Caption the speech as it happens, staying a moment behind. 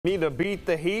Need to beat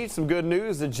the heat. Some good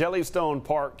news. The Jellystone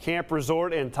Park Camp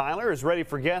Resort in Tyler is ready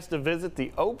for guests to visit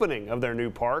the opening of their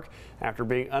new park after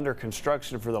being under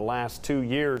construction for the last 2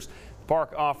 years. The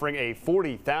park offering a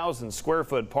 40,000 square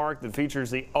foot park that features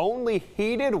the only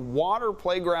heated water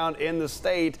playground in the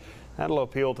state. That'll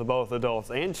appeal to both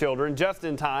adults and children just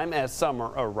in time as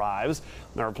summer arrives.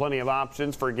 There are plenty of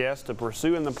options for guests to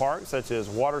pursue in the park, such as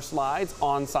water slides,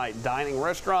 on-site dining,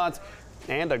 restaurants,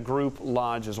 and a group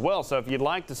lodge as well. So if you'd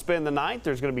like to spend the night,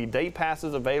 there's going to be day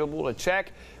passes available to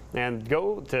check and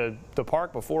go to the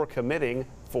park before committing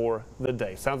for the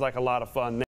day. Sounds like a lot of fun.